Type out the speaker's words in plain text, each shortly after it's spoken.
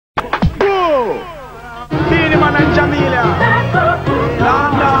Beenie Man and Jamelia.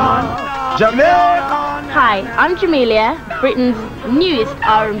 London. Jamaica. Hi, I'm Jamelia, Britain's newest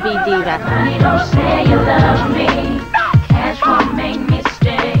R&B diva.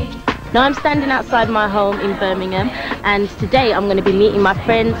 Now I'm standing outside my home in Birmingham, and today I'm going to be meeting my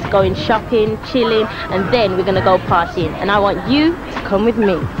friends, going shopping, chilling, and then we're going to go partying. And I want you to come with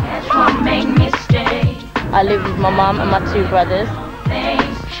me. I live with my mum and my 2 brothers.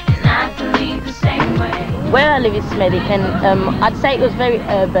 Where I live is Smedic, and I'd say it was very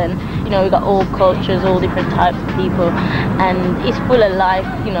urban. You know, we got all cultures, all different types of people, and it's full of life,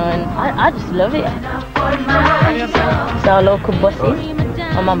 you know, and I just love it. So our local buses.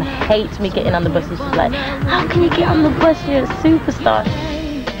 My mum hates me getting on the buses. She's like, how can you get on the bus? You're a superstar.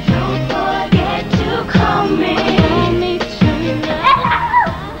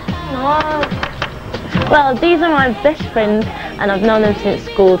 Well, these are my best friends, and I've known them since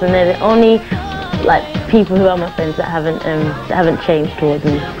school, and they're the only like people who are my friends that haven't changed towards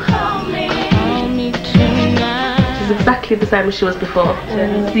me. She's exactly the same as she was before.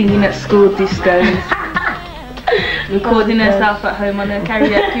 Singing at school discos. Recording herself at home on her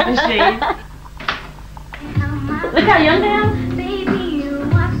karaoke machine. Look how young I am.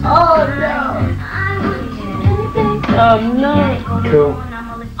 Oh no! Oh no! Cool.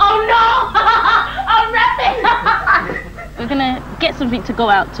 Oh no! I'm rapping! We're gonna get something to go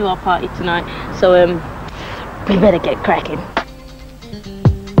out to our party tonight, so we better get cracking.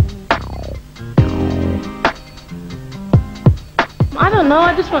 I don't know,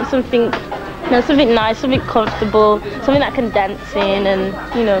 I just want something, you know, something nice, something comfortable, something that I can dance in, and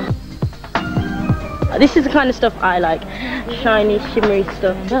you know, this is the kind of stuff I like, shiny, shimmery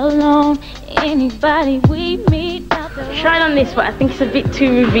stuff. Alone, anybody we meet. Tried on this, but I think it's a bit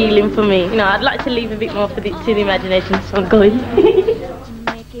too revealing for me. You know, I'd like to leave a bit more to the imagination, so I'm going.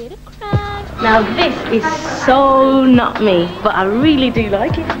 Now this is so not me, but I really do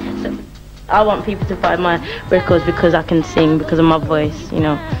like it. So I want people to buy my records because I can sing, because of my voice, you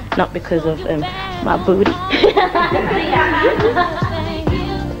know, not because of my booty.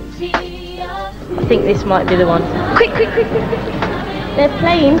 I think this might be the one. Quick, quick, quick, quick, quick. They're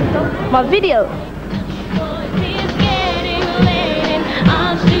playing my video.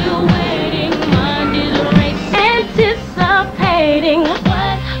 Anticipating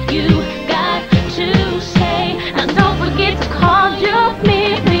what you got to say. Now don't forget to call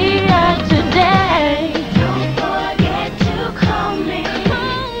Jamelia today. Don't forget to call me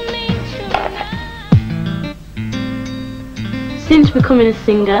tonight. Since becoming a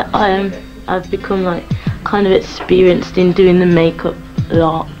singer, I've become like kind of experienced in doing the makeup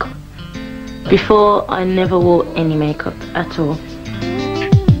look. Before, I never wore any makeup at all.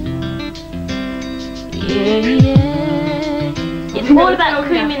 It's all about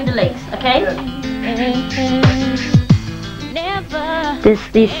creaming the legs, okay? There's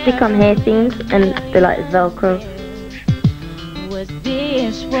these stick-on hair things, and they're like Velcro.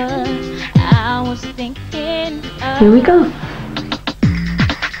 Here we go.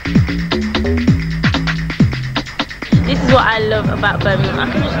 This is what I love about Birmingham. I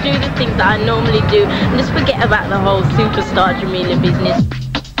can just do the things that I normally do and just forget about the whole superstar Jamelia business.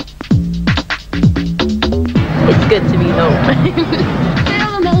 It's good to be home.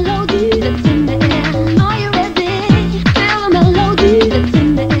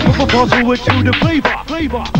 Puzzle with you the flavor.